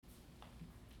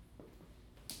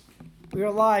We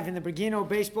are live in the Bergino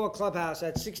Baseball Clubhouse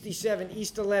at 67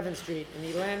 East 11th Street in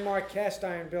the landmark cast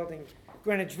iron building,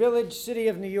 Greenwich Village, City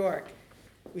of New York.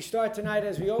 We start tonight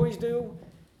as we always do.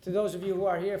 To those of you who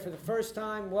are here for the first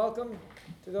time, welcome.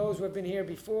 To those who have been here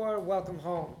before, welcome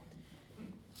home.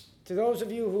 To those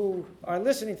of you who are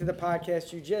listening to the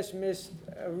podcast, you just missed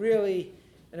an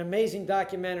amazing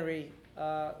documentary,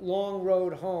 Long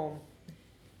Road Home.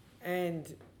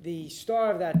 And the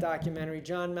star of that documentary,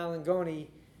 John Malangoni,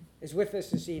 is with us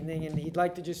this evening, and he'd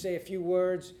like to just say a few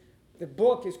words. The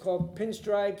book is called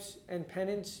Pinstripes and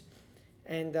Pennants,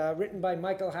 and written by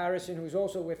Michael Harrison, who's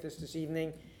also with us this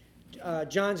evening.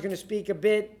 John's going to speak a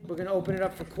bit. We're going to open it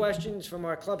up for questions from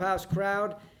our clubhouse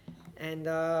crowd. And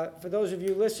for those of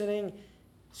you listening,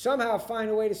 somehow find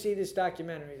a way to see this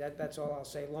documentary. That's all I'll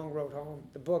say. Long Road Home.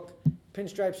 The book,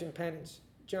 Pinstripes and Pennants.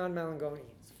 John Malangoni.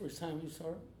 It's the first time you saw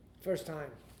it? First time.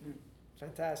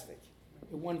 Fantastic.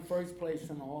 It won first place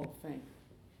in the Hall of Fame.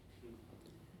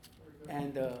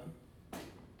 And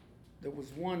there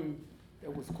was one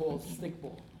that was called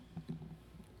Stickball.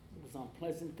 It was on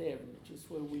Pleasant Avenue, just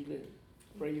where we live,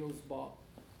 Rayo's Bar.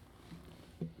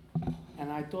 And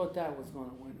I thought that was going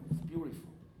to win. It was beautiful.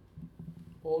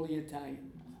 All the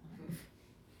Italians.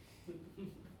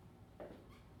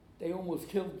 They almost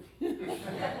killed me.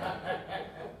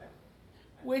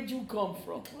 Where'd you come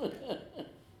from?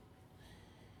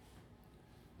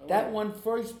 That won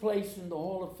first place in the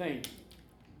Hall of Fame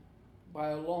by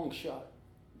a long shot.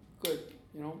 Good,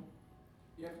 you know?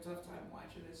 You have a tough time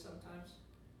watching it sometimes?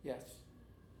 Yes.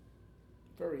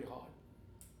 Very hard.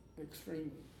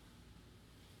 Extremely.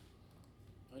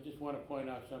 I just want to point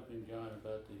out something, John,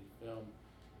 about the film.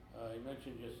 You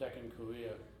mentioned your second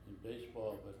career in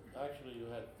baseball, but actually you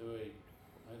had three.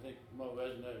 I think Mo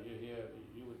Resner, you're here,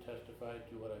 you would testify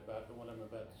to what I'm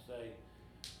about to say.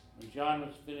 When John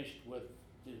was finished with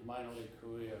his minor league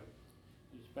career,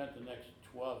 he spent the next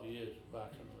 12 years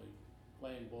approximately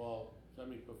playing ball,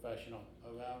 semi-professional,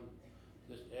 around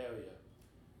this area.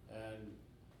 And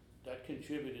that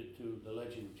contributed to the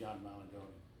legend of John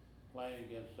Malangoni, playing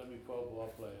against semi-pro ball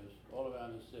players all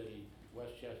around the city,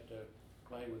 Westchester,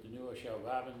 playing with the New Rochelle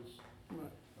Robins.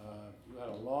 Right. You had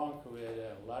a long career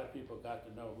there. A lot of people got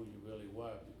to know who you really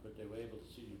were because they were able to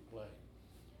see you play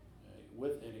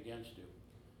with and against you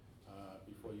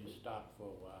before you stopped for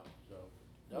a while. So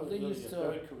that was really your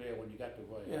third career when you got to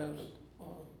Roy Harris.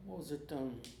 What was it?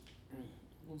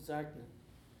 Lou Zachman.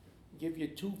 Give you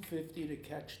 $2.50 to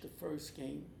catch the first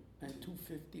game and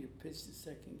 $2.50 to pitch the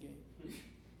second game.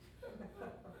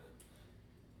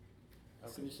 How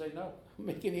can you say no?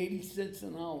 Making 80 cents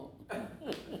an hour.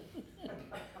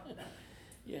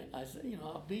 Yeah, I said,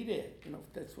 I'll be there,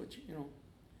 if that's what you.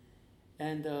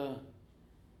 And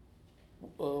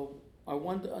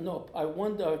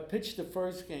I pitched the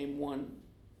first game, won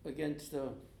against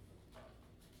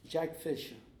Jack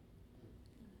Fisher.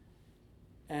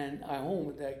 And I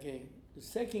homered that game. The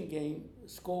second game, the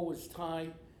score was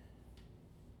tied,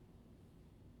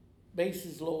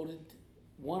 bases loaded,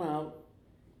 1 out.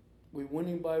 We're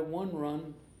winning by 1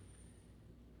 run,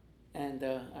 and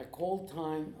I called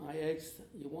time. I asked,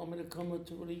 "You want me to come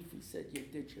into relief?" He said, "You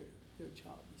did your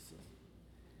job," he said.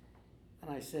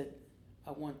 And I said,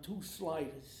 "I want 2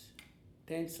 sliders."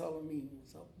 Dan Salamine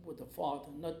was up with the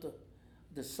father, not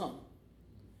the son.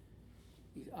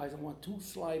 I want 2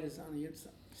 sliders on the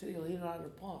inside. He said, "He'll hit it out of the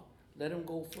park. Let him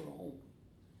go for the home.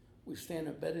 We stand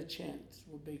a better chance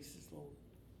with bases loaded."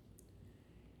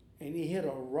 And he hit a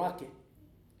rocket.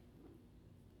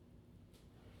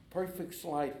 Perfect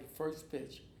slide, first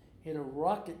pitch. Hit a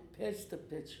rocket past the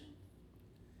pitcher.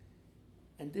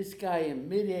 And this guy in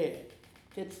midair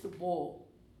gets the ball,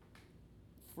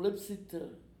 flips it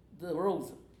to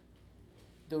DeRosa.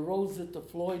 DeRosa to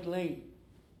Floyd Lane.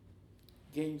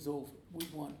 Game's over. We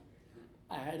won.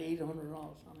 I had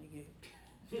 $800 on the game.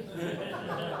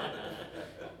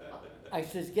 I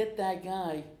says, "Get that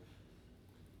guy.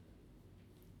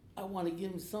 I want to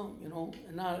give him something,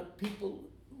 And now people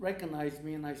recognized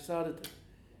me, and I started to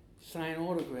sign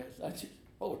autographs. I just,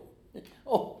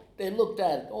 they looked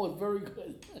at it. Oh, it's very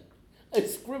good. I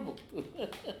scribbled.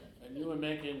 And you were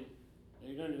making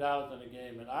 $800 in a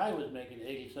game, and I was making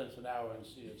 80 cents an hour in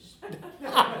Sears. Okay.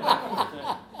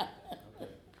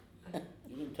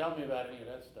 You didn't tell me about any of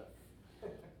that stuff.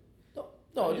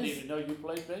 No, I didn't even know you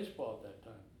played baseball at that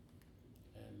time.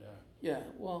 And yeah,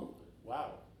 well.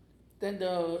 Wow. Then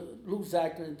Lou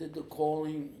Zachman did the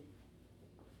calling.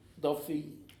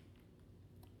 Duffy,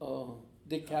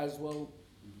 Dick Caswell.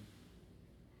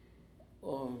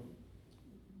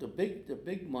 The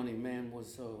big money man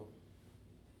was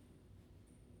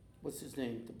what's his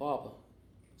name? The barber,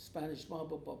 Spanish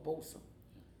barber Barbosa.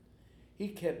 he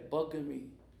kept bugging me.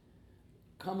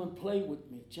 Come and play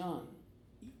with me, John.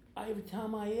 Every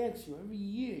time I ask you, every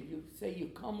year, you say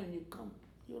you come and you come.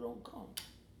 You don't come.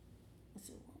 I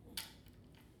said,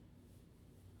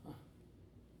 well,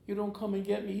 you don't come and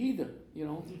get me either, you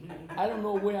know. I don't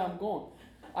know where I'm going.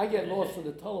 I get lost in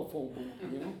the telephone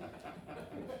booth, you know.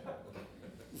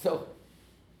 So,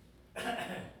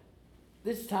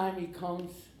 this time he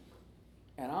comes,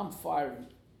 and I'm firing.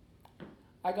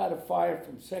 I got to fire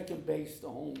from second base to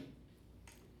home,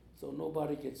 so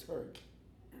nobody gets hurt.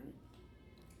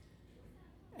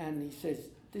 And he says,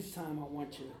 this time I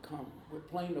want you to come. We're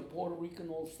playing the Puerto Rican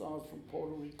All-Stars from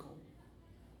Puerto Rico.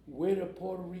 We're the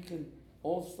Puerto Rican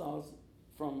All-Stars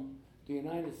from the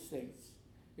United States.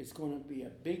 It's going to be a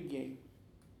big game.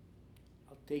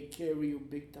 I'll take care of you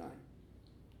big time.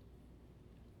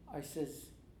 I says,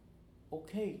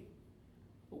 okay,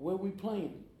 but where we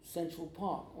playing? Central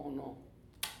Park. Oh no,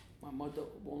 my mother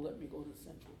won't let me go to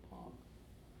Central Park.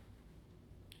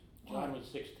 John was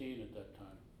 16 at that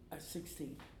time. At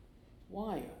 16.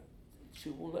 Why? She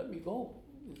won't let me go.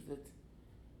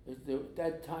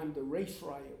 That time the race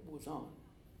riot was on.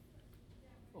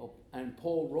 Oh, and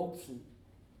Paul Robeson,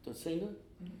 the singer,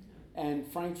 and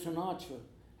Frank Sinatra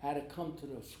had to come to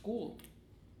the school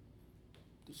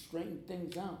to straighten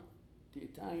things out. The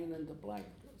Italian and the black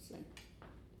thing.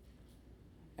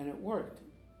 And it worked.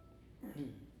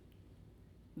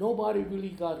 Nobody really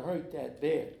got hurt that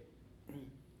bad.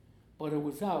 But it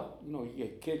was out, you know, you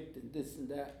get kicked and this and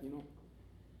that, you know.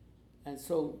 And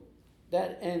so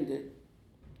that ended,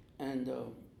 and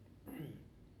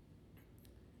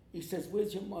he says,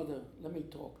 where's your mother? Let me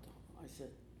talk to her. I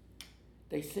said,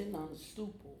 they sitting on the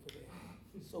stoop over there.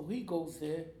 So he goes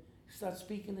there, starts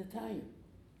speaking Italian.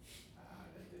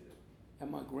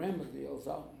 And my grandmother yells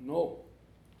out, no,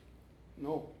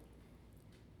 no.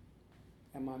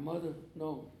 And my mother,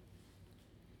 no.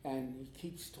 And he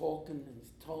keeps talking and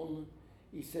he's telling her.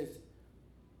 He says,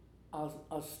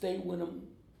 I'll stay with him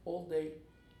all day.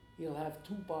 He'll have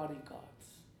 2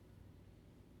 bodyguards.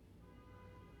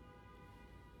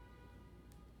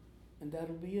 And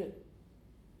that'll be it.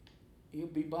 He'll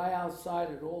be by our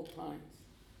side at all times.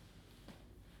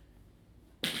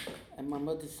 And my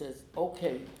mother says,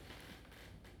 okay.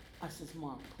 I says,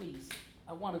 Mom, please,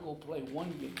 I want to go play one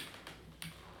game.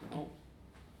 You know?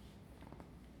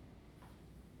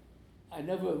 I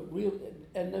never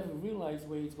realized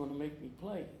where he's going to make me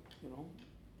play, you know.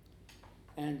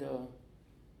 And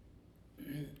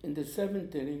in the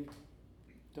 7th inning,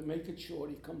 to make it short,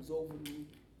 he comes over to me.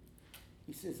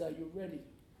 He says, are you ready?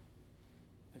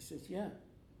 I says, yeah.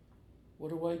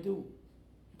 What do?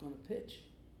 I'm going to pitch.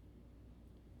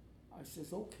 I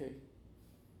says, okay.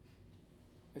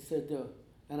 I said,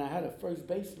 and I had a first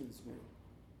baseman's mitt.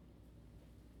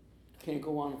 You can't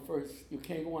go on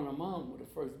a mound with a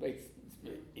first baseman's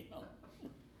mitt, you know.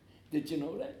 Did you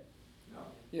know that? No.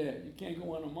 Yeah, you can't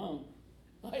go on a mound.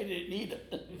 I didn't either.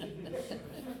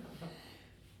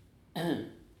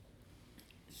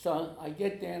 So I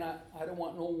get there and I don't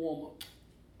want no warm-up.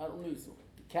 I don't need to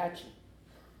catch him.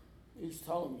 He's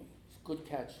telling me, it's good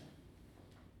catching.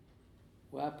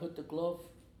 Where I put the glove,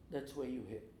 that's where you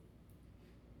hit.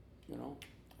 You know?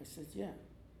 I said, yeah.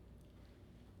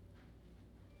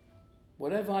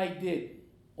 Whatever I did,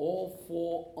 all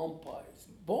 4 umpires,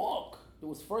 balk. It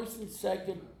was first and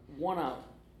second, 1 out.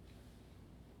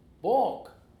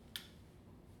 Balk.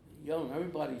 Yelling,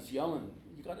 everybody's yelling.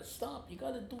 You gotta stop, you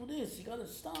gotta do this, you gotta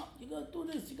stop, you gotta do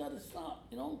this, you gotta stop,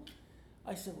 you know?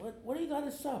 I said, what do you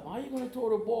gotta stop? How are you gonna throw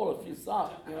the ball if you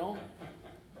stop, you know?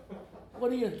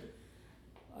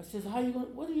 I said,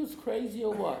 what are you, crazy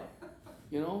or what?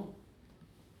 You know?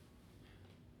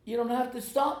 You don't have to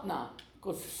stop now.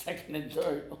 Goes to second and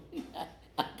third.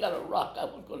 I got a rock I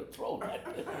was gonna throw that.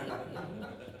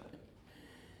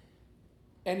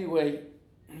 Anyway,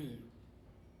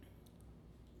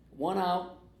 1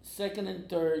 out, second and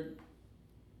third,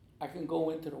 I can go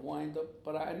into the windup,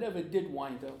 but I never did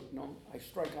wind up, you know. I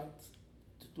strike out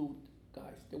to 2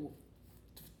 guys. They were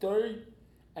 3rd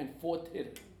and 4th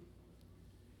hitter.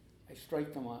 I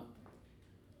strike them out.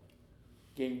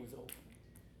 Game was over.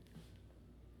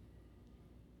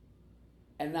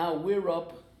 And now we're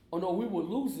up. Oh no, we were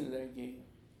losing that game.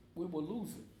 We were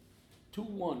losing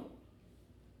 2-1.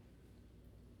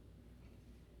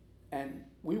 And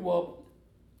we were up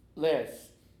last.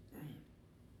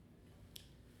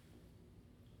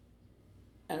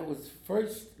 And it was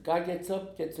first, guy gets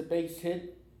up, gets a base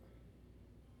hit.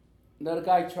 Another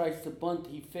guy tries to bunt,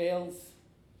 he fails.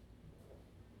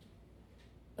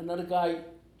 Another guy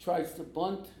tries to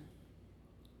bunt,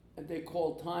 and they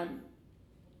call time.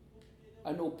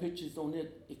 I know pictures on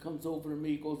it. He comes over to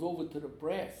me, goes over to the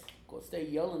brass, cause they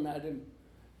yelling at him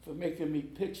for making me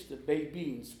pitch the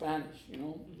baby in Spanish, you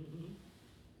know.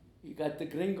 You got the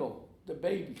gringo, the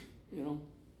baby, you know.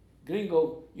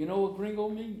 Gringo, you know what gringo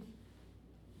means?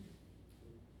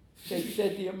 They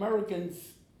said the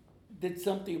Americans did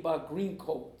something about green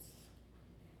coats,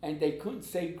 and they couldn't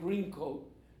say green coat,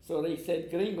 so they said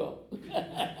gringo.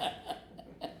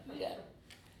 Yeah.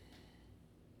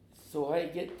 So I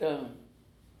get,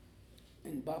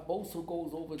 and Barbosa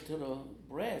goes over to the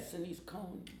brass, and he's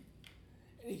coming.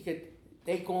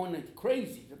 They going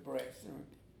crazy, the brass.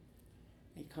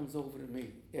 He comes over to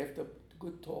me after a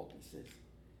good talk. He says,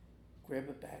 "Grab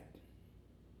it back.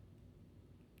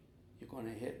 You're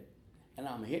gonna hit," and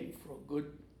I'm hitting for a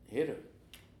good hitter.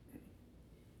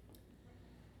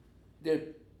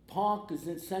 The park is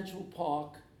in Central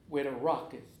Park where the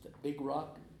rock is, the big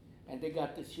rock, and they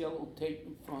got this yellow tape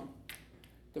in front.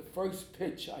 The first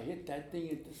pitch, I hit that thing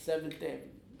into 7th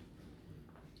Avenue.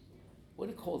 What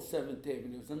do you call 7th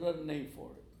Avenue? There's another name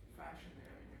for it. Fashion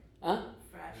area. Huh?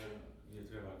 Fashion. You're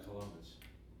talking about Columbus.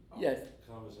 Yes.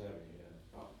 Columbus Avenue,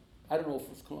 yeah. I don't know if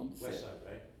it's Columbus. West side,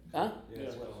 right? Huh? Yeah,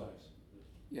 it's Yeah, west Columbus.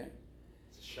 Yeah.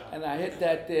 It's a shot. And I hit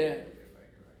that there.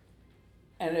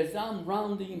 And as I'm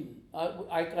rounding,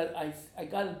 I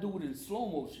got to do it in slow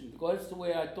motion because that's the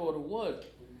way I thought it was.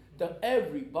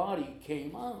 Everybody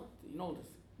came out. You know, this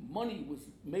money was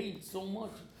made so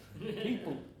much.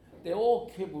 People, they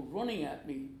all were running at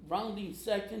me. Rounding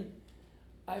second,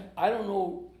 I don't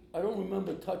know. I don't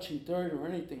remember touching third or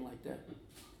anything like that.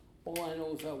 All I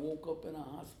know is I woke up in a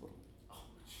hospital. Oh,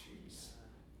 jeez.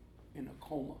 In a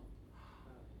coma.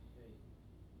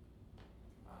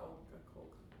 Wow, got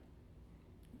cold.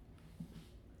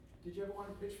 Did you ever want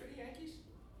to pitch for the Yankees?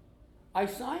 I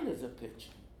signed as a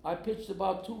pitcher. I pitched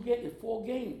about 4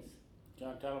 games.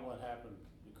 John, tell them what happened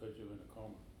because you were in a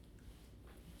coma.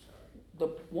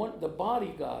 Sorry. The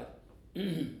bodyguard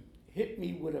hit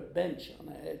me with a bench on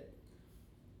the head.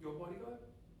 Your bodyguard?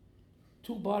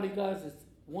 2 bodyguards,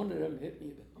 one of them hit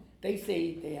me. They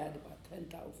say they had about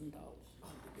 $10,000.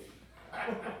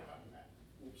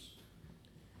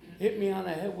 Hit me on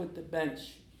the head with the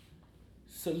bench.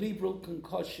 Cerebral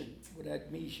concussion with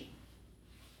amnesia.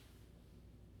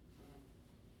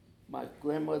 My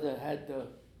grandmother had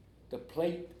the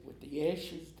plate with the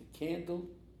ashes, the candle,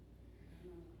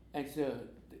 and so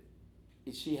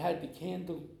she had the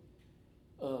candle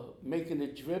making a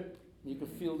drip. You could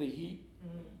feel the heat,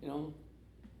 you know.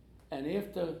 And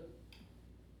after,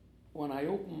 when I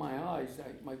opened my eyes,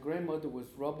 my grandmother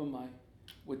was rubbing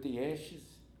with the ashes,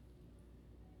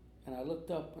 and I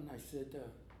looked up and I said,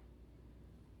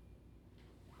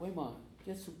 "Wait, Ma,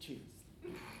 get some cheese.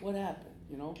 What happened,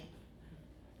 you know?"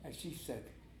 And she said,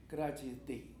 "Gracias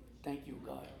Dei, thank you,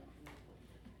 God."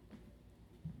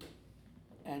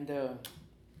 And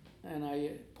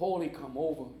Paulie come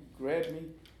over, grabbed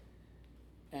me,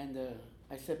 and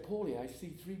I said, "Paulie, I see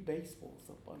 3 baseballs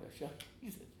up on the shot."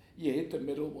 He said, "You hit the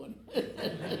middle one."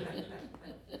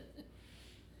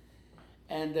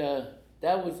 And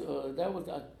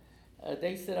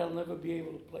they said I'll never be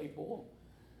able to play ball,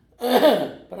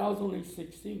 but I was only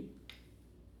 16.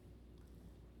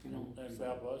 You know. And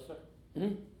Barbosa?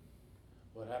 Hmm?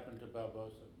 What happened to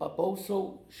Barbosa?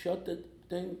 Barbosa shut the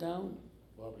thing down,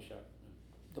 Barbershop.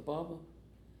 the barber,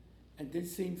 and didn't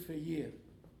see him for a year.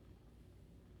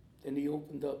 Then he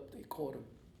opened up, they caught him.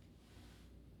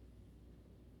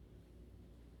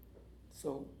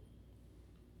 So,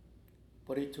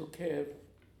 but he took care of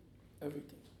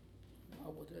everything. I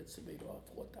would estimate about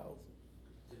 4,000.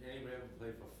 Did anybody ever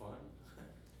play for fun?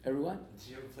 Everyone? Did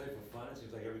you ever play for fun? It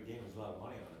seems like every game was a lot of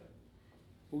money on it.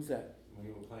 Who's that? When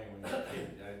you were playing when you were a kid,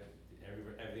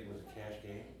 everything was a cash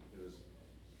game. It was.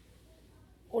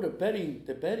 Oh, the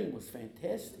betting was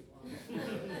fantastic.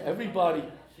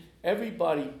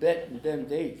 everybody bet in them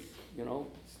days, you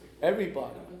know.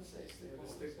 Everybody.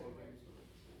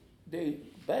 They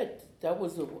bet. That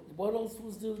was what else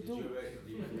was there to Did do? you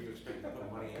ever, were you expecting to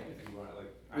put money in if you were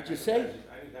like? What'd I you knew say? guys-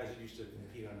 I knew guys that used to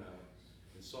compete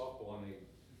in softball, and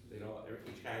they'd all,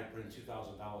 each guy had put in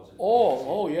 $2,000.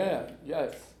 Oh, yeah,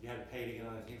 yes. You had to pay to get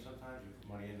on a team sometimes. You put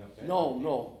money in the bet.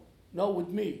 No, with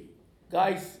me.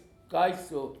 Guys,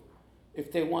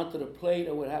 if they wanted to play,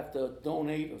 they would have to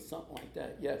donate or something like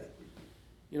that, yes.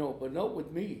 You know, but not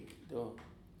with me.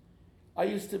 I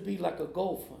used to be like a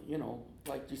golfer, you know,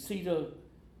 like you see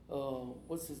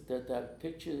what's this, that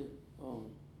picture,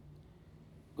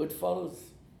 Goodfellas,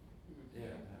 Yeah.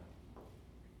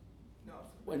 No.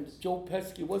 when Joe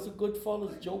Pesci, was it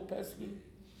Goodfellas, Joe Pesci?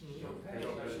 Yeah.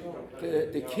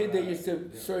 The kid that used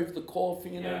to serve the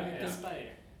coffee and everything.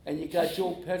 And you got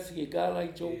Joe Pesci, a guy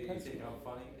like Joe You Pesci. think I'm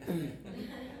funny?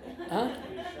 Huh?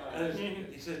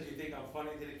 He said, "You think I'm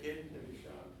funny to the kid?"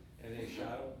 And they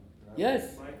shot him.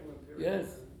 Yes,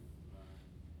 yes.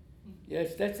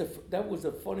 Yes, that was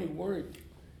a funny word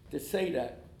to say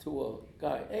that to a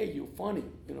guy. Hey, you're funny,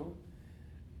 you know?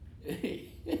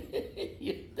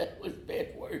 That was a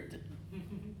bad word.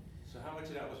 So how much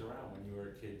of that was around when you were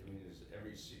a kid? I mean,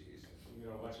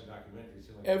 watching documentaries, it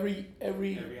seemed like Every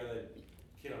every other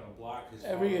kid on the block, his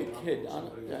every father or uncle, kid on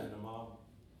somebody it, was yeah. in the mob.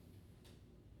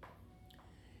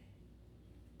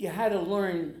 You had to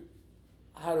learn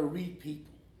how to read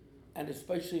people, and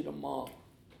especially the mob.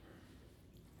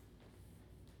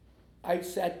 I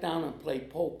sat down and played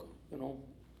poker, you know,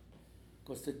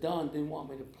 because the Don didn't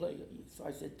want me to play. So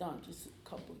I said, Don, just a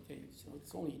couple of games. You know,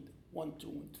 it's only 1, 2,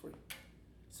 and 3.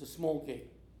 It's a small game.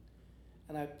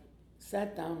 And I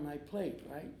sat down and I played,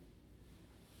 right?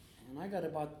 And I got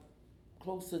about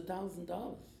close to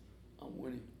 $1,000 I'm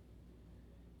winning.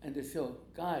 And this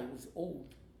guy was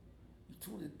old. He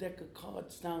threw the deck of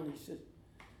cards down. He said,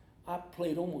 I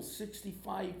played almost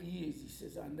 65 years. He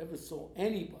says, I never saw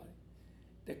anybody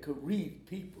that could read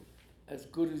people as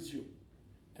good as you.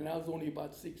 And I was only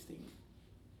about 16.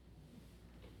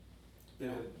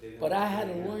 But I had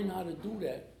to learn how to do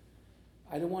that.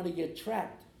 I didn't want to get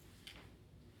trapped,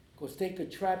 because they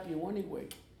could trap you anyway.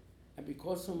 And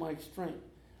because of my strength,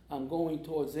 I'm going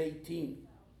towards 18.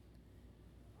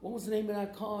 What was the name of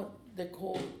that car they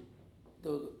called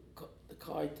the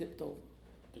car I tipped over?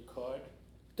 The card?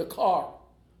 The car,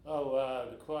 Oh,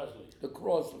 the Crosley, the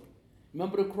Crosley.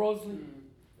 Remember the Crosley?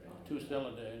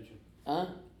 two-cylinder engine, Huh?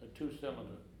 a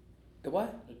two-cylinder, The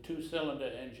what? a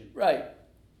two-cylinder engine. Right.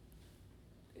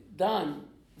 Don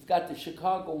has got the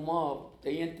Chicago mob.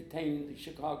 They entertain the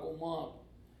Chicago mob.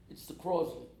 It's the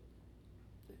Crosley.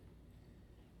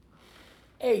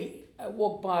 Hey, I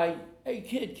walked by. Hey,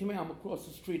 kid, come here. I'm across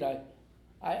the street.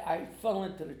 I fell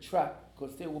into the trap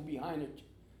because they were behind it.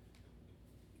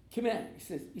 Come here. He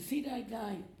says, you see that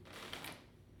guy?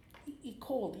 He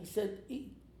called. He said,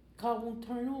 car won't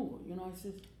turn over. You know, I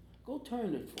says, go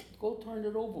turn it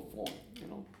over for him, you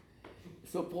know.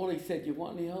 So Paulie said, you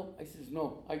want any help? I says,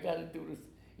 no, I got to do this.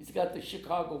 He's got the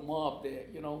Chicago mob there,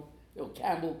 you know. They'll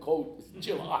camel coat, it's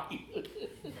July.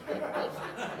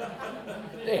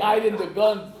 They hide in the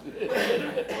guns.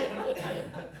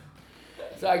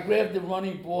 So I grabbed the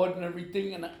running board and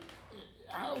everything, and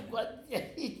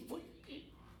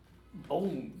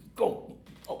boom, go.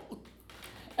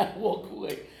 And walk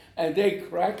away. And they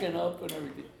cracking up and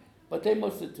everything. But they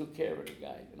must have took care of the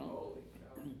guy, you know.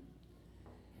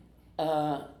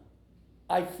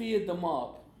 I feared the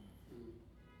mob.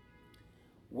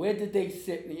 Where did they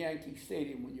sit in the Yankee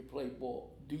Stadium when you played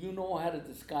ball? Do you know how to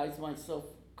disguise myself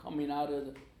coming out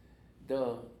of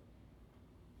the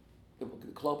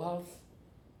clubhouse?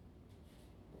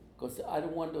 Because I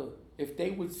don't wonder if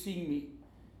they would see me,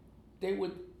 they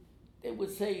would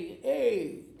say,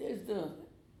 hey, there's the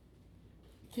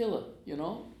killer, you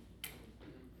know?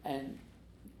 And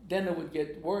then it would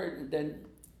get word, and then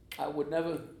I would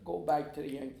never go back to the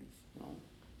Yankees, you know?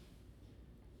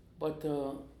 But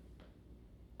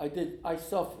I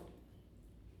suffered.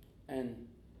 And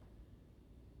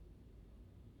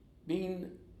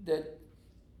being that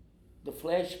the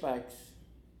flashbacks,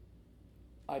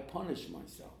 I punished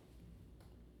myself.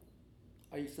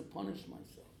 I used to punish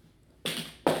myself.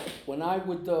 When I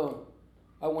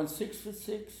went 6 for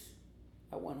 6,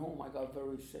 I went home, I got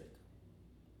very sick.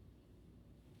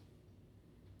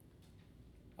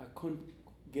 I couldn't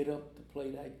get up to play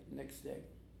that next day.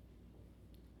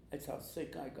 That's how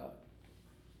sick I got.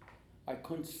 I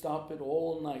couldn't stop it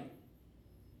all night.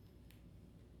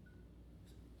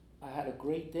 I had a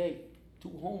great day,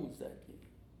 2 homers that day,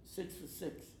 6 for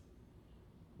 6,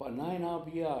 about 9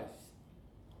 RBIs.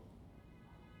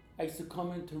 I used to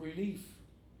come into relief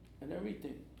and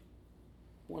everything.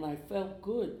 When I felt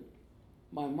good,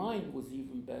 my mind was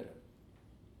even better.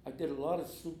 I did a lot of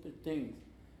stupid things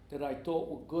that I thought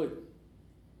were good.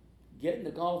 Getting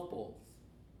the golf balls.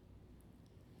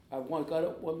 I got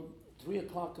up 3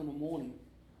 o'clock in the morning,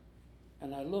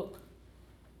 and I look,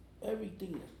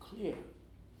 everything is clear.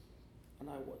 And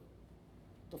I went,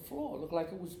 the floor looked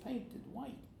like it was painted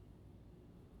white.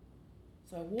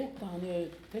 So I walked down there,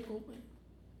 take open,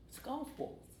 it's golf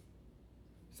balls.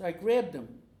 So I grabbed them,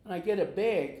 and I get a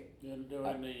bag. They're in the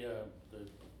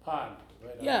pond,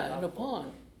 right? on Yeah, in the top of-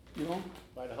 pond, you know,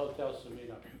 By the Hotel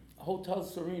Serena. Hotel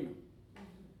Serena.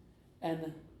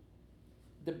 And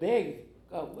the bag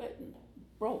got wet and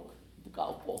broke. The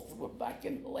golf balls were back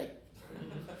in the lake.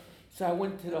 So I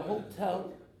went to the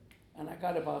hotel, and I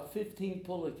got about 15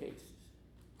 puller cases.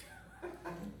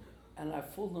 And I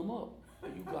filled them up.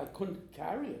 I couldn't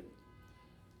carry it.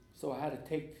 So I had to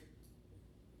take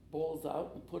balls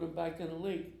out and put them back in the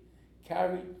lake.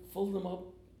 Carried, filled them up,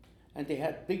 and they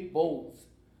had big bowls,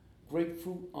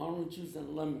 grapefruit, oranges,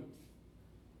 and lemons,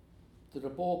 to the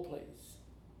ball place.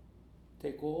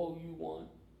 Take all you want,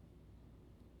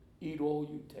 eat all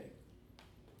you take.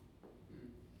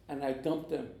 And I dumped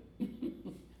them.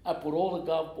 I put all the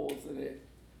golf balls in there.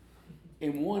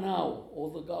 In 1 hour,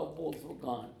 all the golf balls were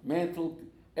gone. Mantle,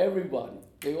 everybody,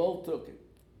 they all took it.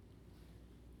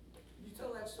 Can you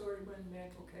tell that story when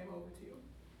Mantle came over to you?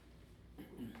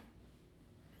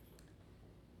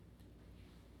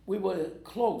 We were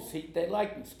close. They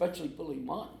liked me, especially Billy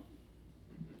Martin.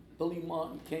 Billy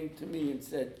Martin came to me and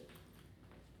said,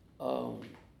 you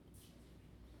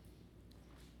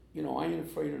know, I ain't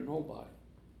afraid of nobody.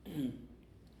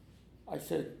 I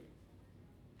said,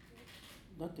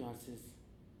 nothing. I says,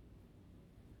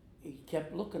 he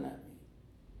kept looking at me.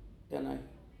 Then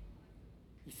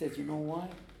he says, you know why?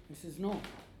 He says, no,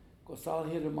 because I'll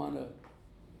hit him on a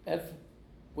F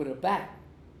with a bat.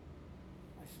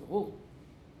 I said, oh.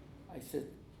 I said,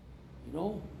 you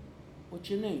know, what's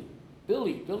your name?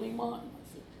 Billy Martin. I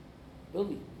said,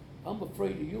 Billy, I'm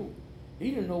afraid of you.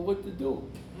 He didn't know what to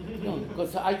do.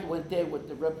 Because I went there with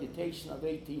the reputation of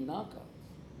 18 knockouts.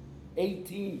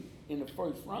 18 in the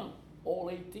first round, all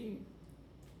 18.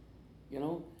 You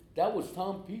know, that was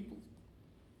Tom Peoples.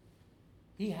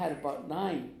 He had about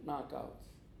 9 knockouts.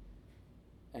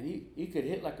 And he could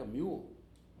hit like a mule.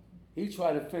 He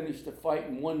tried to finish the fight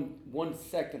in one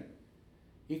second.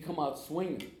 He come out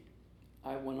swinging.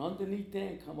 I went underneath there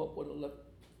and come up with a left,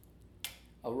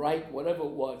 a right, whatever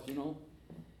it was, you know.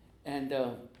 And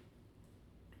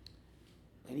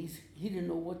he didn't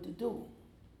know what to do.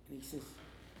 And he says,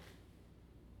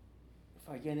 if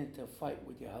I get into a fight,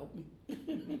 would you help me?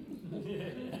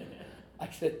 I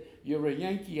said, you're a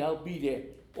Yankee, I'll be there.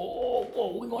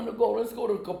 Oh, we're going to go. Let's go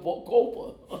to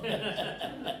Copa.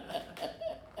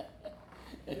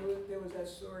 There was that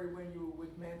story when you were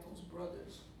with Mantle's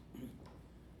brothers.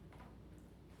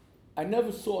 I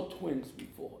never saw twins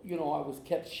before. You know, I was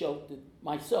kept sheltered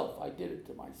myself. I did it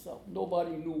to myself.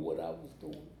 Nobody knew what I was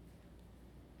doing.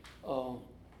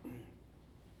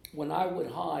 When I would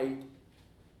hide,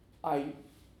 I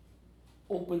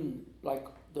opened, like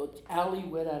the alley,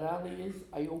 where that alley is,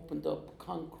 I opened up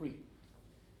concrete.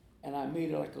 And I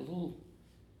made it like a little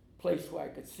place where I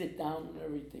could sit down and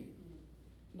everything.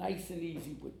 Nice and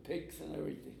easy with picks and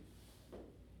everything.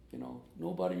 You know,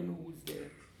 nobody knew who was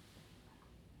there.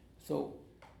 So,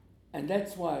 and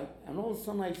that's why, and all of a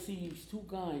sudden I see these 2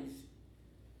 guys,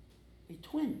 they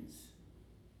twins.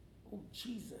 Oh,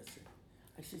 Jesus.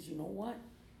 I says, you know what?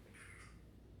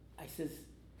 I says,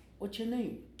 what's your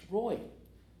name? Roy.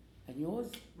 And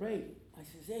yours? Ray. I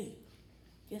says, hey,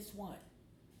 guess what?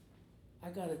 I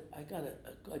got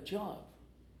a job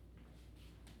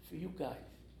for you guys.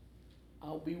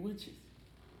 I'll be with you.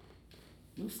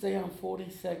 You stay on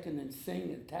 42nd and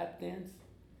sing and tap dance.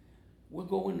 We'll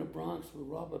go in the Bronx, we'll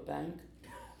rob a bank,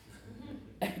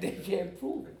 and they can't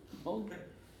prove it. No?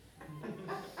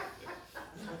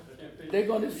 They're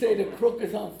going to say the crook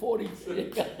is on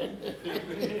 46.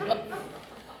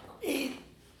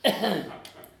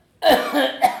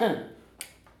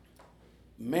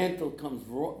 Mantle comes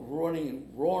roaring and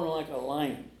roaring like a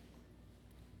lion.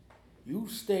 You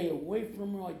stay away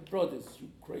from my brothers, you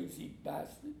crazy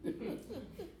bastard.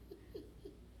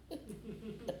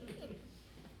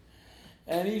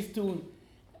 And he's doing,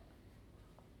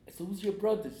 so who's your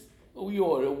brothers? Oh,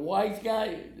 you're the wise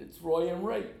guy? It's Roy and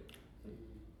Ray.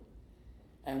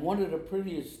 And one of the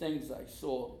prettiest things I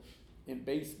saw in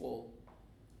baseball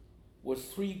was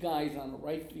 3 guys on the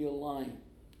right field line.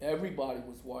 Everybody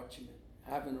was watching it,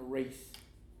 having a race.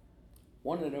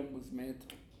 One of them was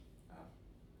Mantle.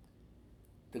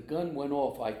 The gun went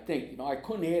off, I think. You know, I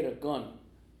couldn't hear the gun.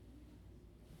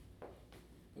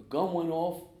 The gun went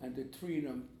off, and the 3 of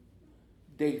them,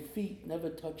 their feet never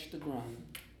touched the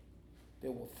ground. They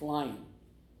were flying.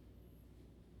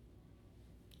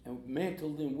 And Mantle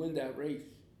didn't win that race.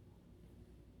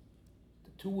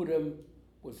 The 2 of them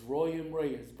was Roy and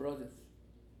Ray, his brothers.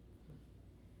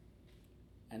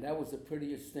 And that was the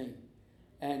prettiest thing.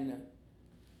 And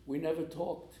we never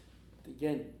talked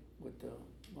again with the...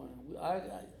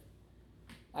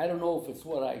 I don't know if it's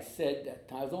what I said that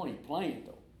time. I was only playing,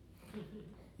 though.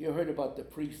 You heard about the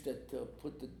priest that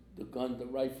put the gun, the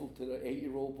rifle to the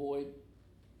 8-year-old boy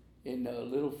in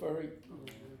Little Ferry?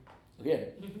 Yeah,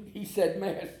 he said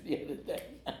mass the other day.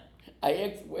 I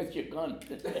asked, where's your gun?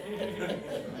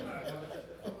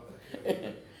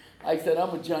 I said,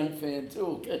 I'm a Giant fan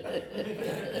too.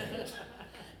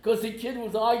 Because the kid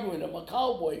was arguing, I'm a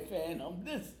Cowboy fan, I'm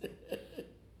this.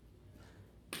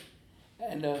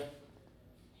 And,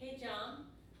 Hey, John,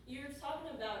 you were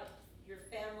talking about your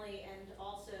family and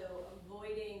also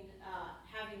avoiding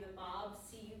having the mob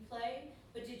see you play,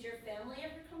 but did your family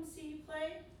ever come see you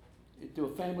play? do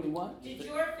a family what? Did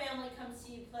your family come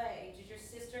see you play? Did your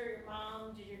sister, your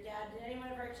mom, did your dad, did anyone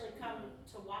ever actually come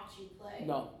to watch you play?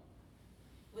 No,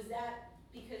 Was that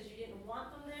because you didn't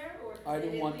want them there, or I because they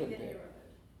didn't didn't want live them in the there. neighborhood?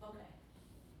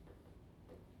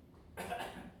 Okay.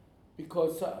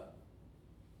 because,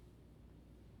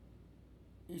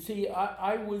 you see,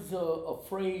 I was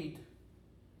afraid,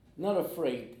 not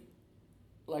afraid,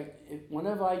 like,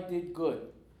 whenever I did good,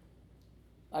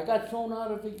 I got thrown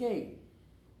out of the game,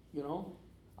 you know?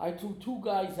 I threw 2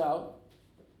 guys out.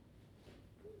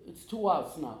 It's 2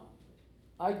 outs now.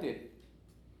 I did it.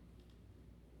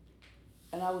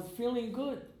 And I was feeling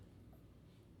good.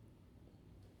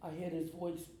 I heard his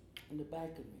voice in the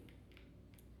back of me.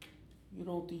 You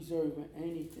don't deserve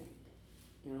anything,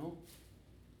 you know?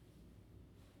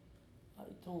 I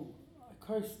told him, I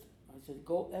cursed. I said,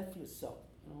 go F yourself,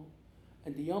 you know?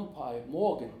 And the umpire,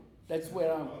 Morgan, that's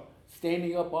where I'm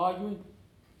standing up arguing,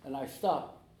 and I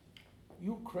stop.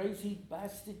 You crazy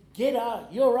bastard, get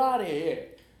out, you're out of here.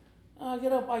 I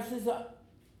get up, I says,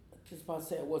 just about to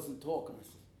say I wasn't talking. I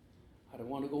said, I don't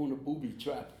want to go in a booby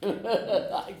trap.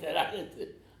 I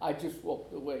said, I just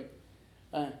walked away.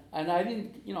 And I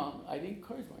didn't, I didn't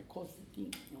curse when I crossed the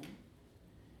team, you know.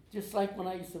 Just like when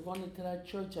I used to run into that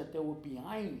church that they were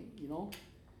behind me, you know.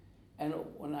 And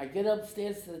when I get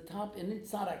upstairs to the top, and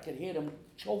inside I could hear them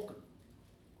choking.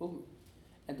 Ooh.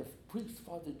 And the priest,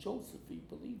 Father Joseph, he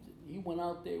believed it. He went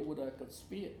out there with like a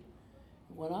spear.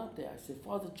 He went out there. I said,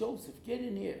 Father Joseph, get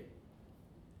in here.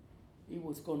 He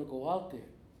was going to go out there.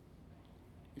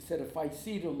 He said, if I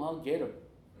see them, I'll get them,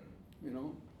 you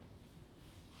know.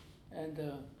 And,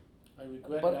 I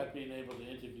regret But- not being able to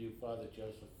interview Father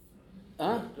Joseph.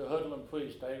 huh? The hoodlum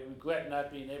priest, I regret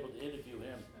not being able to interview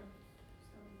him.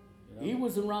 You know? He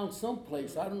was around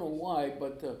someplace, I don't know why,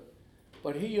 but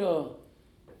he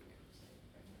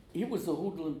was a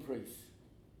hoodlum priest.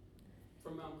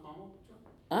 From Mount Carmel, John?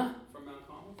 Huh? From Mount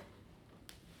Carmel?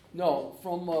 No,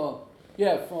 from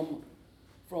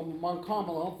Mount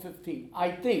Carmel on 15.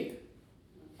 I think,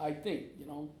 you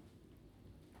know.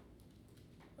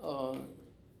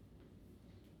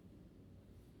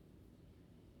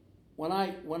 When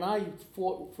I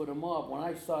fought for the mob, when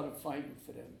I started fighting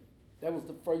for them, that was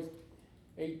the first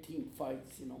 18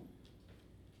 fights, you know.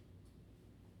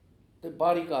 The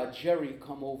bodyguard, Jerry,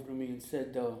 come over to me and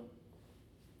said,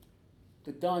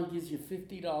 the Don gives you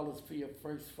 $50 for your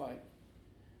first fight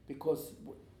because,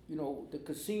 you know, the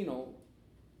casino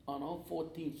on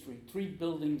 14th Street, 3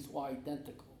 buildings were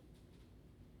identical.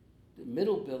 The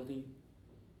middle building,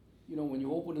 you know, when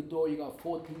you open the door, you got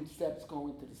 14 steps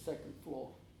going to the second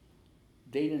floor.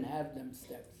 They didn't have them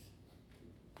steps.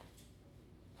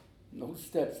 No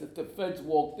steps. If the feds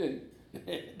walked in,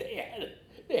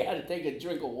 they had to take a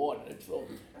drink of water. So,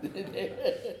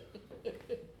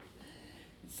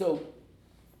 so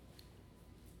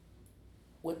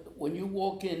when you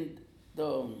walk in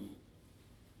the,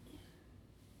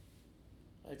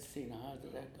 let's see now, how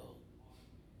did that go?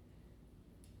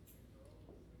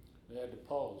 They had the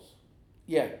poles.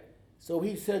 Yeah. So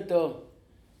he said the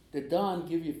Don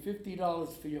give you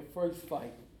 $50 for your first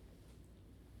fight.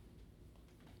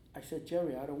 I said,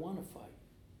 Jerry, I don't want to fight,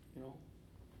 you know.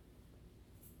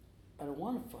 I don't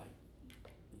want to fight.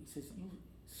 He says, you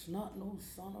snot-nosed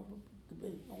son of a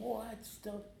bitch, all that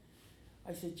stuff.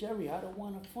 I said, Jerry, I don't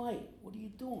want to fight. What are you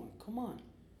doing? Come on,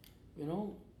 you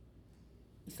know.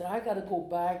 He said, I got to go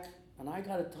back and I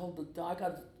got to tell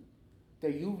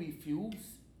that you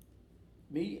refuse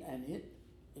me and it.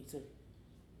 He said,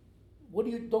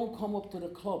 don't come up to the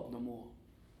club no more,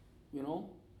 you know,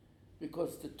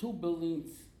 because the 2 buildings,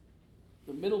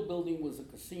 the middle building was a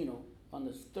casino, on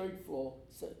the 3rd floor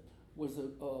was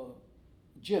a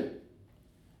gym,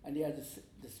 and they had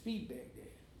the speed bag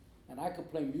there, and I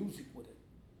could play music with it.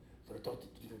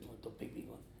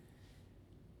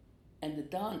 And the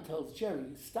Don tells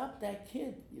Jerry, stop that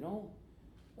kid, you know.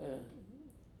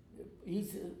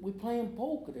 We're playing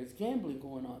poker, there's gambling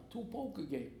going on, 2 poker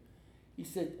games. He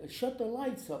said, shut the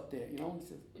lights up there, you know. He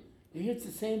said, he hits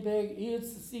the sandbag, he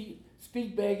hits the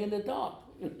speed bag in the dark.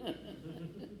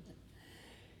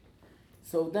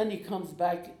 So then he comes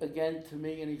back again to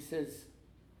me and he says,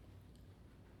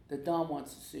 the Don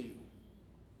wants to see you.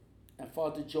 And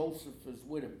Father Joseph is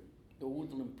with him, the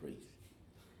woodland priest.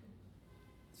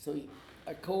 So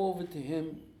I go over to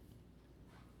him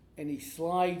and he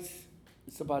slides,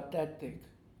 it's about that thick.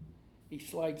 He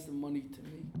slides the money to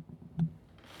me.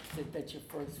 He said, that's your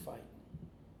first fight.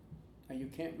 And you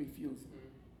can't refuse it.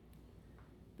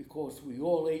 Because we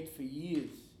all ate for years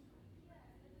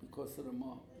because of the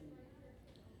mob.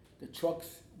 The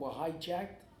trucks were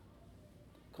hijacked,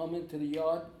 come into the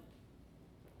yard,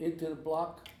 into the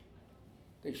block.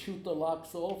 They shoot the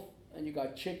locks off, and you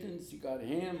got chickens, you got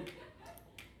ham,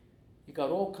 you got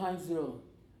all kinds of,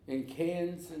 in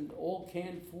cans and all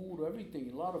canned food,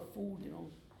 everything, a lot of food, you know.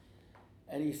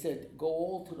 And he said, go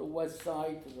all to the west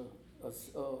side, to the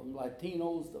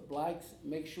Latinos, the blacks,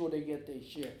 make sure they get their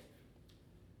share.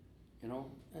 You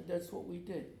know, and that's what we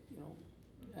did, you know.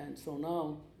 And so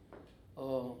now,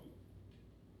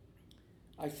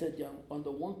 I said, yeah, under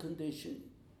one condition,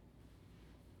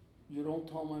 you don't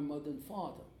tell my mother and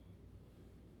father.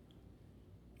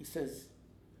 He says,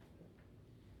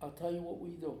 I'll tell you what we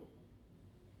do.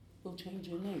 We'll change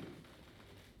your name.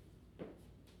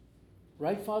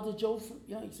 Right, Father Joseph?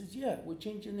 Yeah, he says, yeah, we'll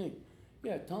change your name.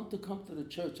 Yeah, tell him to come to the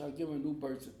church. I'll give him a new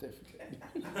birth certificate.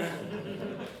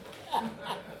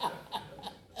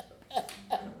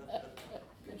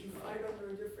 Did you fight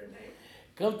under a different name?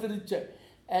 Come to the church.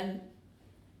 And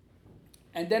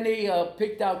then they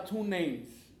picked out two names,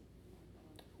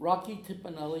 Rocky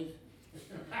Tipinelli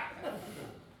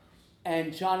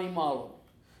and Johnny Marlowe.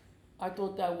 I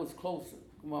thought that was closer.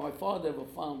 Well, my father ever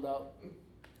found out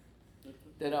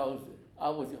that I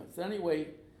was young. So anyway,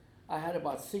 I had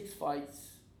about 6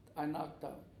 fights. I knocked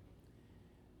out.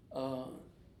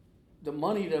 The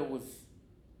money that was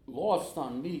lost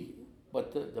on me,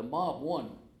 but the mob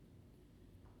won,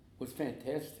 was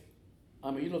fantastic. I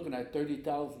mean, you're looking at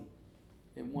 30,000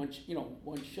 in one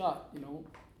shot. You know,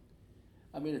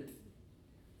 I mean,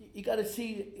 you got to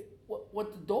see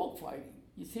what the dog fighting.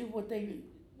 You see what they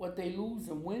lose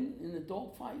and win in the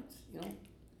dog fights. You know.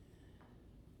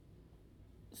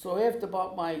 So after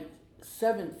about my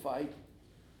 7th fight,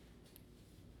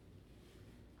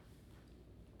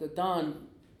 the Don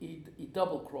he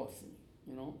double crossed me.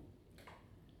 You know,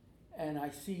 and I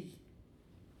see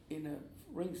in a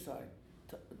ringside,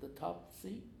 the top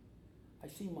seat, I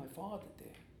see my father there.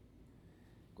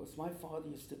 Because my father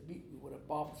used to beat me with a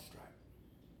barber strap.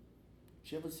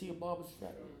 Did you ever see a barber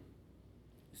strap?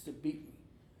 Used to beat me.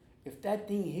 If that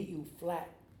thing hit you flat,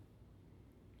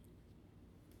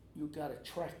 you got a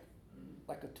track,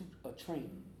 like a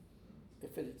train.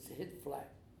 If it's hit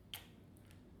flat.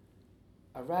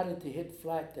 I'd rather to hit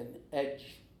flat than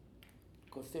edge,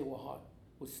 because they were hard,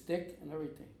 with stick and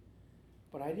everything.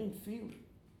 But I didn't feel it,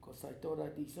 because I thought I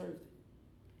deserved it.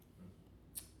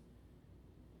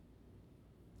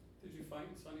 Did you fight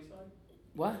in Sunnyside?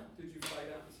 What? Did you fight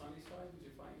out in Sunnyside? Did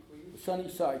you fight in Queens?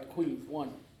 Sunnyside, Queens,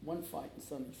 one fight in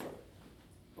Sunnyside.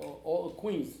 All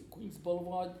Queens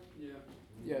Boulevard, Yeah.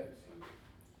 yeah,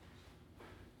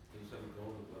 These are the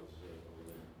Golden Gloves over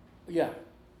there. yeah.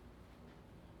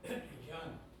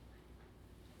 John,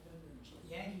 when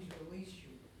the Yankees released you,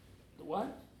 The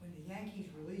what? when the Yankees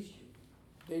released you,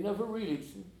 They never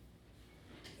released me.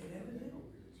 they never did?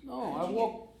 No, I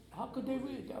walked, how could they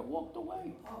release? I walked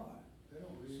away. Oh,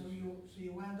 so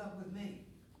you wound up with me.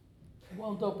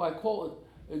 Wound up, I called,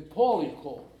 and Paulie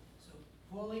called. So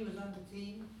Paulie was on the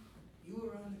team, you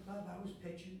were on the club, I was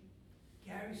pitching.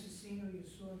 Gary Cicino, you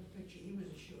saw in the picture, he was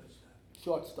a shortstop.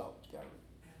 Shortstop, Gary.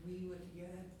 And we were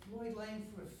together, Floyd Lane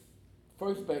for,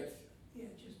 First base. yeah,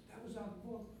 that was on the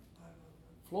ball.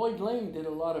 Floyd Lane did a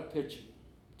lot of pitching,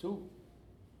 too.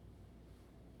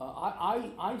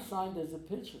 I signed as a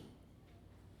pitcher.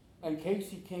 And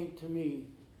Casey came to me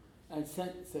and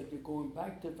said, you're going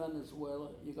back to Venezuela,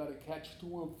 you gotta catch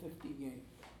 250 games.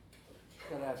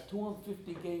 You gotta have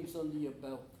 250 games under your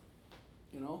belt,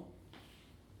 you know?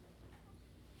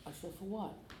 I said, for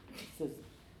what? He says,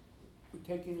 we're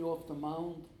taking you off the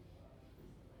mound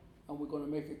and we're gonna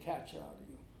make a catch out of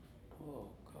you. Oh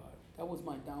God, that was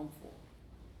my downfall.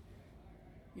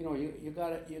 You know, you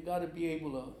gotta be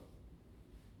able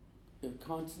to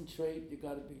concentrate, you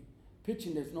gotta be,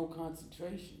 pitching there's no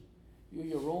concentration. You're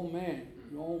your own man,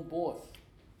 your own boss,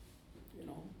 you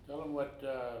know? Tell them what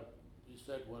you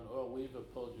said when Earl Weaver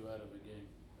pulled you out of a game.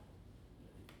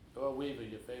 Earl Weaver,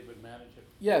 your favorite manager?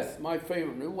 Yes, my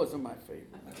favorite, it wasn't my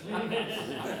favorite.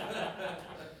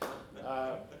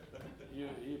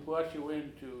 He brought you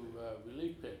in to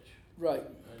relief pitch, Right,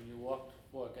 and you walked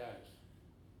 4 guys.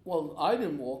 well, I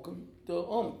didn't walk him, the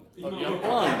Oh, the you-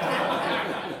 ump.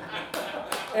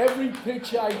 Every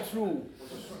pitch I threw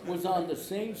was on the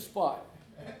same spot.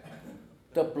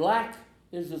 The black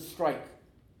is a strike.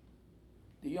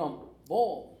 The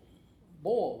ball,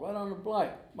 right on the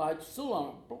black, but it's still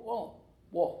on ball,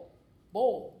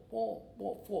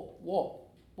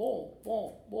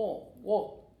 ball,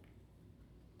 walk.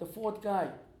 The fourth guy,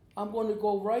 I'm gonna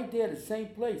go right there, the same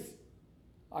place.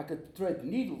 I could thread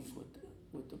needles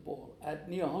with the ball at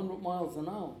near 100 miles an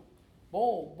hour.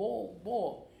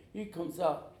 Ball. He comes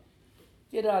out.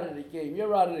 Get out of the game.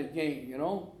 You're out of the game, you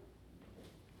know.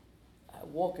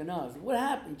 Walking out. I said, what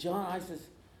happened, John? I says,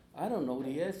 I don't know,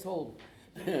 the asshole.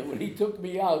 When he took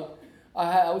me out,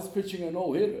 I was pitching a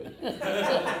no-hitter.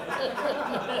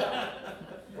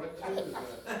 What team is that?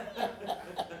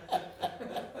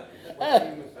 What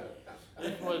team is that?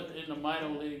 This was in the minor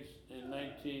leagues in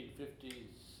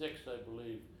 1956, I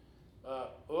believe.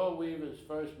 Earl Weaver's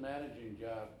first managing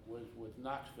job was with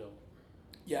Knoxville.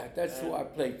 Yeah, that's who I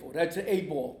played for. That's an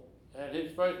A-ball. And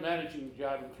his first managing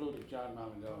job included John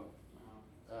Mamigano.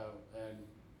 And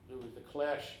it was the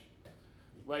clash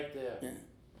right there.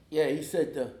 Yeah, he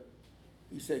said,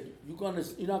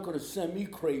 you're not gonna send me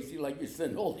crazy like you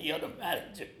send all the other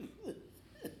managers.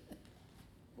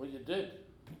 Well, you did.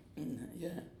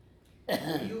 Yeah.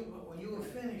 When you were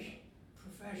finished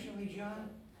professionally, John,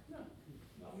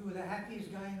 you were the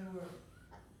happiest guy in the world.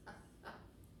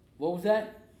 What was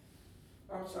that?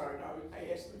 I'm sorry, no, I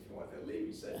asked him if he wanted to leave,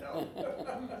 he said no.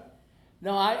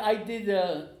 No, I did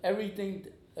everything.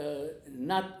 I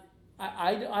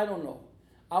don't know.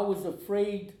 I was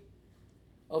afraid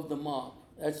of the mob.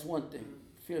 That's one thing.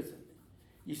 Fears of it.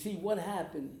 You see, what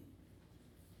happened?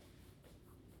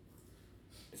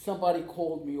 Somebody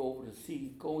called me over to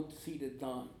go to see the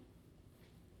Don,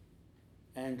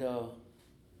 and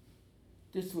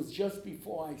this was just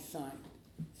before I signed.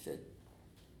 He said,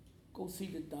 "Go see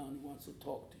the Don. He wants to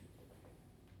talk to you."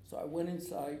 So I went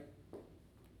inside.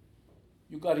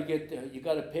 You got to get there. You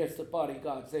got to pass the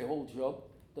bodyguards. They hold you up.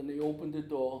 Then they open the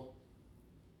door.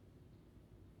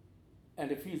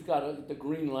 And if he's got the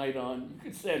green light on, you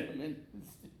can send him in.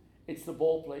 It's the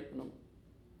ball plate. You know,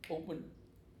 open.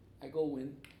 I go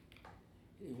in.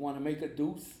 You want to make a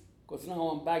deuce? Because now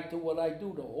I'm back to what I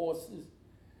do. The horses,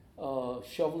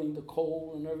 shoveling the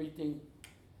coal and everything.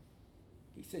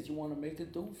 He says, you want to make a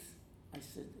deuce? I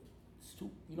said, it's two.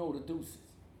 You know what a deuce is?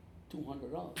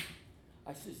 $200.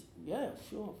 I says, yeah,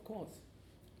 sure, of course.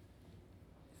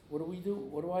 What do we do?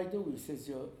 What do I do? He says,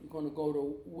 you're going to go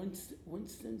to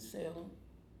Winston-Salem,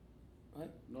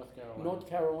 right? North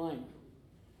Carolina.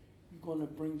 You're going to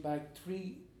bring back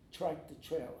 3 tractor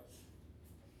trailers.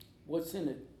 What's in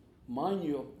it? Mind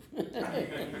you.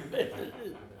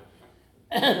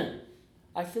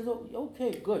 I said, oh,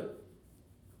 okay, good.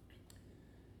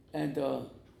 And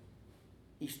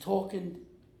he's talking,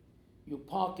 you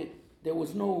park it. There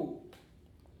was no,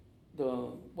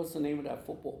 what's the name of that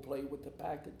football player with the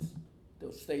packets? They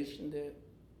were stationed there.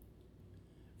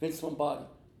 Vince Lombardi.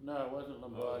 No, it wasn't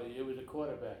Lombardi. It was a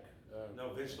quarterback. No,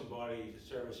 Vince Lombardi, the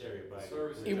service area by.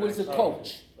 He was a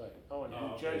coach. Right. Oh, in Oh,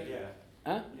 New Jersey. yeah.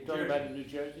 Huh? You're talking about in New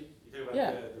Jersey? You talking Yeah.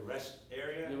 about the rest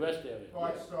area? The rest area.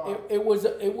 It was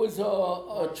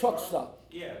a truck stop.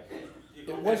 Yeah.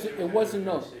 It wasn't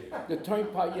no, the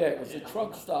turnpike, yeah, it was a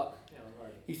truck stop.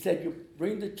 He said, you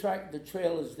bring the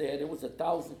trailers there was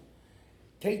 1,000.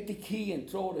 Take the key and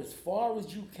throw it as far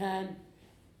as you can.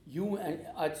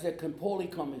 I said, can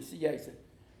Paulie come? He said, yeah. He said,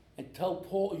 and tell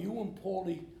Paul, you and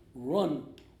Paulie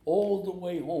run all the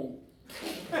way home.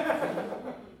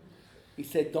 He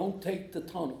said, don't take the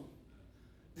tunnel.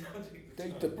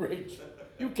 Take the bridge.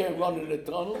 You can't run in the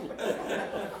tunnel.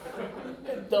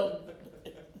 Dumb.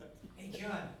 Hey,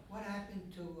 John, what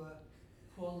happened to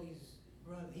Paulie's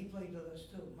brother? He played with us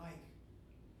too, Mike.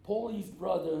 Paulie's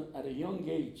brother, at a young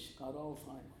age, got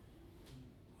Alzheimer's.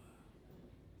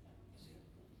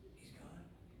 He's gone.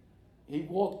 He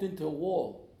walked into a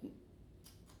wall,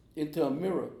 into a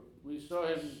mirror. We saw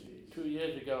him 2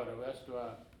 years ago at a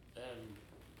restaurant, and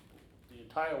the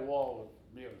entire wall was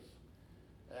mirrors.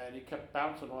 And he kept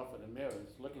bouncing off of the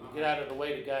mirrors, looking to get out of the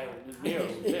way the guy in the mirror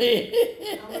was in.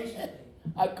 How recently?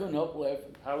 I couldn't help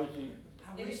laughing. How was he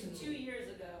How It was recently? 2 years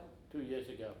ago. 2 years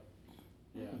ago?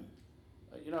 Yeah.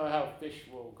 You know how fish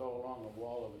will go along the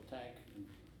wall of a tank and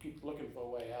keep looking for a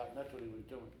way out, and that's what he was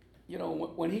doing. You know,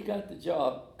 when he got the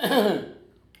job,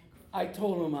 I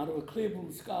told him out of a clear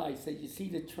blue sky, I said, you see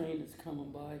the train that's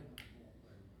coming by?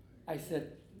 I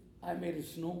said, I made a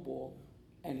snowball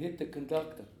and hit the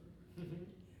conductor.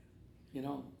 You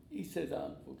know, he says, Yeah, I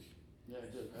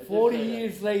did. I did 40 say that.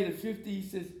 years later, 50, he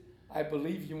says, I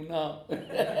believe you now. I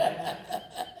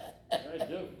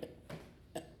do.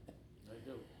 I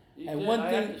do. He And did, one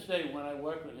I thing- have to say, when I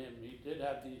worked with him, he did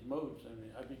have these moods. I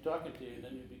mean, I'd be talking to you, and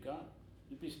then you'd be gone.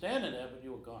 You'd be standing there, but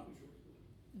you were gone.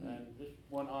 And this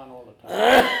went on all the time. I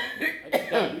just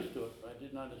got used to it. I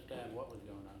didn't understand what was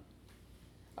going on.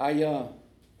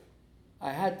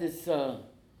 I had this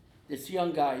this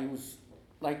young guy, he was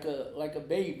like a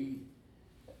baby,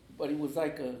 but he was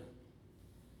like a,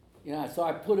 you know, so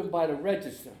I put him by the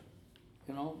register,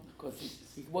 you know, because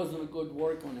he wasn't a good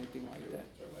worker or anything like that.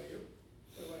 So about you?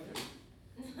 So about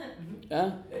you?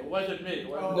 Huh? It wasn't me, it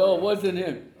wasn't. No, it wasn't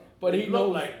him, but he looked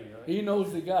knows, like me, right? he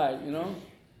knows the guy, you know?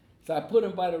 So I put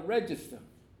him by the register.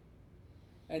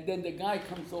 And then the guy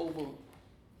comes over,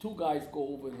 two guys go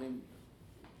over him,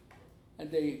 and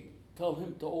they tell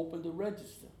him to open the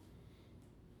register.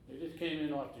 They just came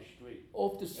in off the street.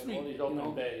 Off the And street, all these you open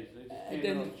know? bays, they just And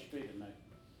came in then- off the street at night.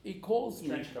 He calls me,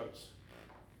 Trench coats.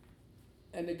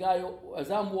 and the guy, as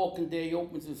I'm walking there, he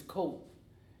opens his coat.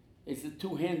 It's the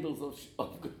two handles of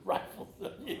rifles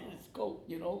in his coat,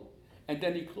 you know? And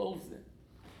then he closed it.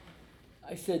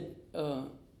 I said,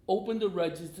 open the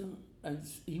register, and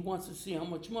he wants to see how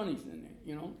much money's in there,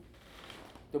 you know?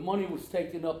 The money was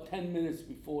taken up 10 minutes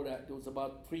before that. There was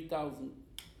about 3,000.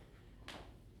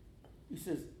 He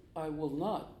says, I will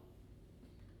not.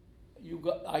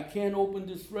 I can't open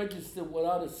this register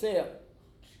without a sale.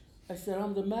 I said,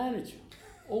 I'm the manager.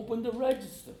 Open the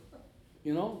register,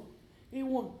 you know? He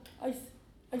won't. I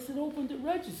said, open the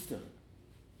register,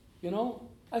 you know?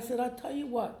 I said, I'll tell you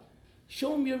what.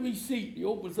 Show him your receipt. He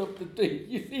opens up the thing.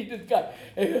 You see this guy,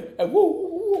 and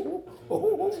woo,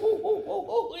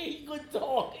 he could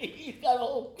talk. He's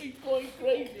going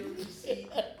crazy.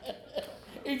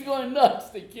 He's going nuts,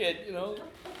 the kid, you know.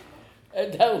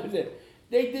 And that was it.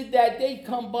 They did that. They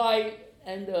come by,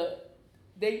 and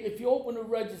if you open a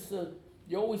register,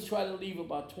 you always try to leave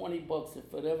about $20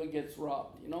 if it ever gets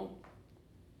robbed, you know.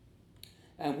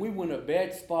 And we were in a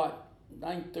bad spot,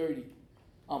 9:30,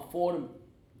 on Fordham.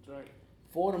 That's right.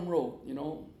 Fordham Road, you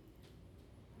know.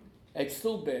 It's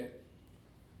still bad.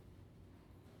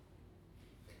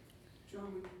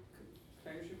 John,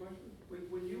 can I ask you a question?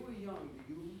 When you were young,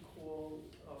 do you recall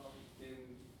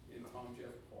in Tom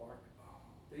Jeff Park,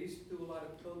 they used to do a lot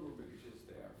of pilgrimages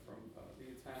there from the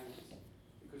Italians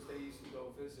because they used to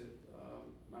go visit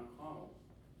Mount Carmel.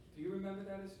 Do you remember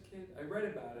that as a kid? I read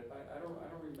about it, but I don't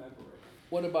remember it.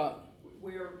 What about?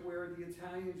 Where the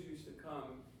Italians used to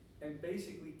come and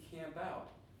basically camp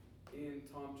out in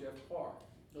Tom Jeff Park.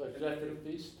 Oh, is that for the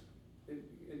feast?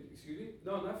 Excuse me?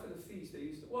 No, not for the feast. They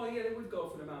used to. Well, yeah, they would go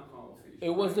for the Mount Carmel feast. It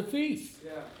was the feast.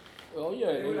 Yeah. Oh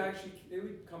yeah. They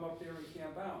would come up there and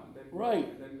camp out, and then Right,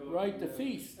 and then go right, and the then-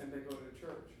 feast. and then go to the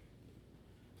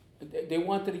church. They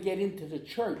wanted to get into the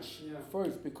church Yeah.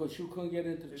 first because you couldn't get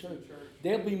into the It's church. the church.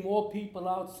 There'll be more people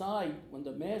outside when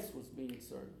the mass was being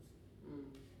served. Mm.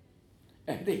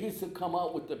 And they used to come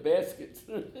out with the baskets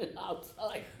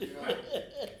outside.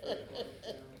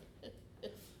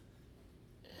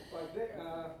 But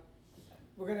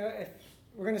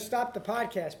we're gonna stop the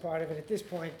podcast part of it at this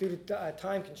point due to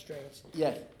time constraints.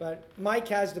 Yes. But Mike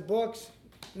has the books.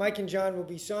 Mike and John will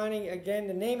be signing. Again,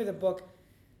 the name of the book,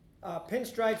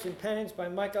 Pinstripes and Pennants by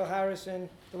Michael Harrison,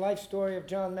 the life story of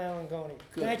John Malangoni.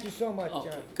 Good. Thank you so much, Okay,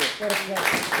 John. good. What a pleasure.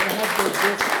 Can I have those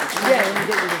books? Yeah, let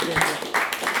me get you the book.